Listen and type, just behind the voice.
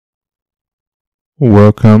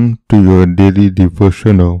Welcome to your daily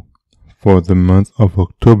devotional for the month of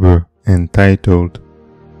October entitled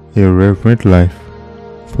A Reverent Life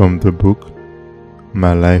from the book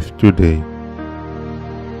My Life Today.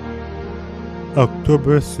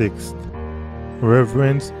 October 6th.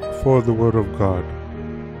 Reverence for the Word of God.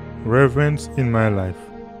 Reverence in my life.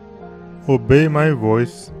 Obey my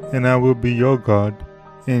voice, and I will be your God,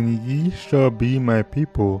 and ye shall be my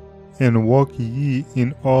people, and walk ye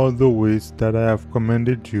in all the ways that I have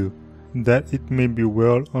commanded you, that it may be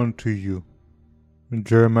well unto you.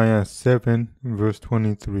 Jeremiah 7 verse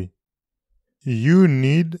 23. You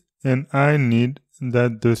need, and I need,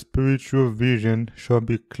 that the spiritual vision shall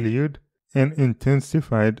be cleared and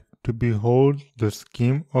intensified to behold the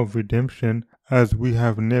scheme of redemption as we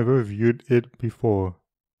have never viewed it before.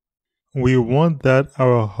 We want that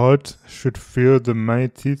our hearts should feel the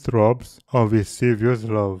mighty throbs of a Savior's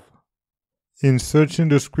love. In searching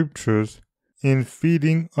the Scriptures, in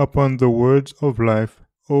feeding upon the words of life,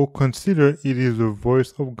 consider it is the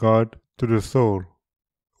voice of God to the soul.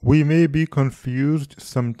 We may be confused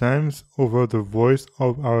sometimes over the voice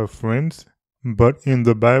of our friends, but in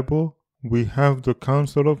the Bible, we have the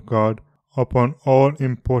counsel of God upon all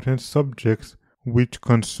important subjects which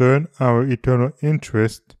concern our eternal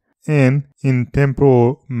interest, and in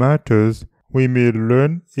temporal matters we may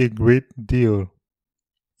learn a great deal.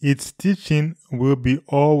 Its teaching will be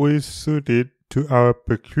always suited to our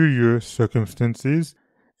peculiar circumstances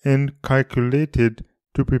and calculated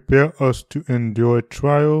to prepare us to endure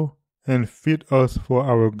trial and fit us for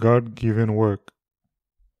our God-given work.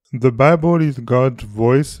 The Bible is God's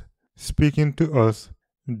voice speaking to us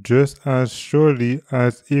just as surely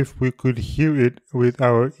as if we could hear it with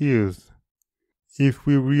our ears. If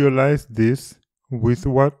we realize this, with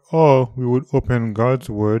what awe we would open God's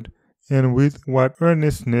Word, and with what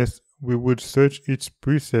earnestness we would search its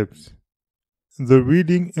precepts. The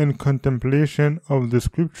reading and contemplation of the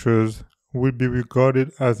Scriptures will be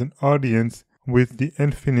regarded as an audience with the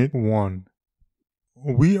Infinite One.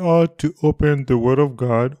 We are to open the Word of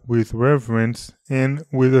God with reverence and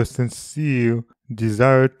with a sincere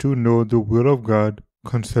desire to know the will of God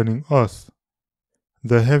concerning us.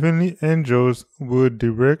 The heavenly angels will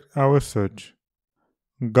direct our search.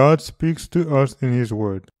 God speaks to us in His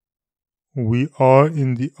Word. We are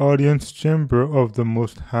in the audience chamber of the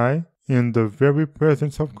Most High, in the very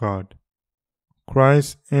presence of God.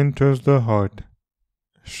 Christ enters the heart.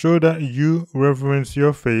 Show that you reverence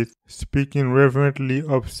your faith, speaking reverently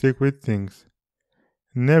of sacred things.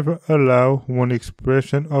 Never allow one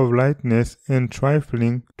expression of lightness and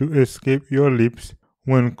trifling to escape your lips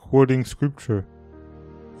when quoting Scripture.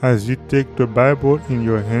 As you take the Bible in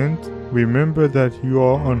your hand, remember that you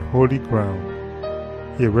are on holy ground.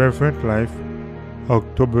 A Reverent Life,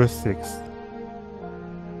 October 6th.